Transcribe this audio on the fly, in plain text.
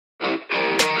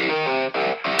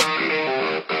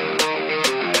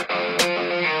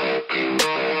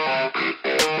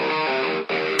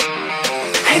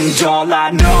And all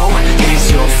I know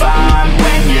is you're fine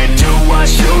when you do what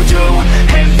you do.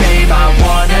 And babe, I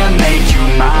wanna make you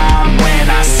mine. When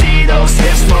I see those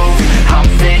hips move, I'm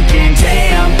thinking,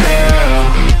 damn girl,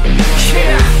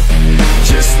 yeah,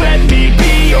 just let me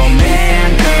be your man,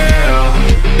 girl.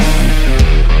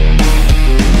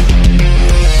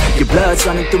 Your blood's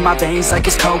running through my veins like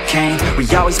it's cocaine. We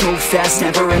always move fast,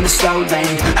 never in the slow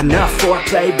lane. Enough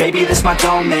foreplay, baby, this my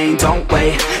domain. Don't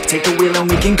wait, take the wheel and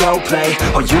we can go play.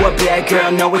 Oh, you a bad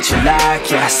girl, know what you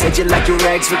like, yeah. Said you like your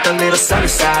eggs with a little sunny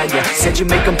side, yeah. Said you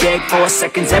make them beg for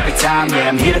seconds every time, yeah.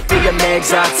 I'm here to feel your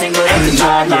legs all tingle every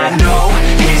time, yeah. And all I know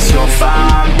is you're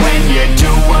fine when you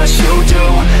do what you do.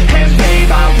 And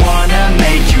babe, I wanna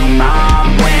make you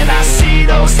mine. When I see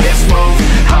those hips move,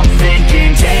 I'm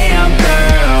thinking, damn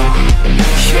girl,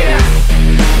 yeah,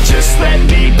 just let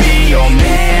me be your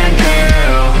man,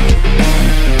 girl.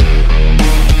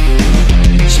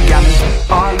 She got me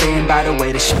all in by the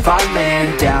way that she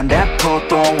fallin' down that pole,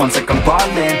 throwing ones like I'm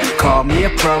ballin'. Call me a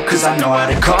pro, cause I know how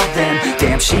to call them.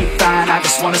 Damn, she fine, I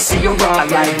just wanna see her all. I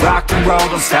like rock and roll,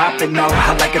 don't stop it, no.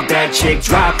 I like a bad chick,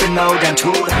 dropping low down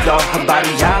to the floor. Her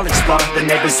body, I'll explore, the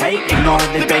neighbors hate, ignore.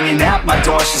 They banging out my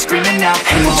door, she's screaming out.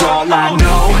 And all I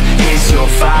know is you're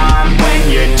fine when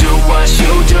you do what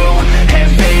you do. And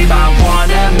babe, I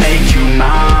wanna make you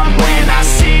mine. When I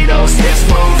see those hips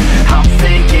move, I'm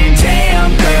thinking,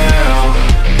 damn girl,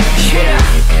 yeah,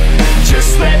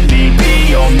 just let me be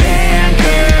your man,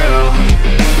 girl.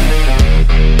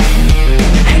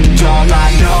 And all I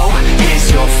know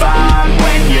is you're fine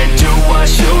when you do what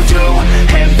you do.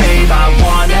 And babe, I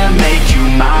wanna make you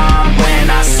mine. When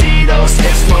I see those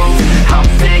hips move, I'm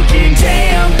thinking,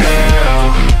 damn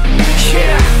girl,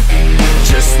 yeah,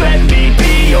 just let me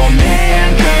be your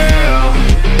man, girl.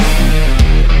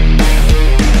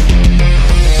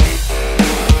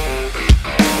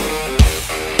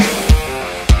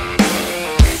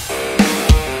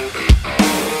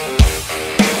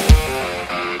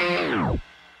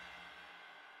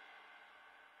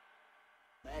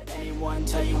 Let anyone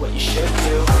tell you what you should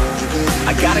do.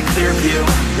 I got a clear view,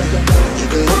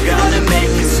 we're gonna make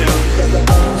it soon.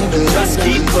 Just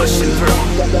keep pushing through.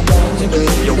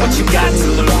 You're what you got to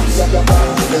lose.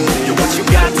 You're what you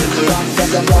got to lose.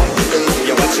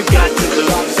 You're what you got to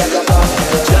lose.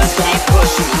 Just keep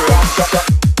pushing through.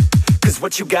 Cause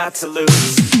what you got to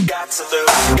lose, got to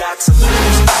lose, got to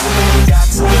lose, got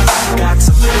to lose, got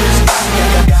to lose,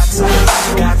 got to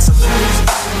lose, got to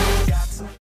lose.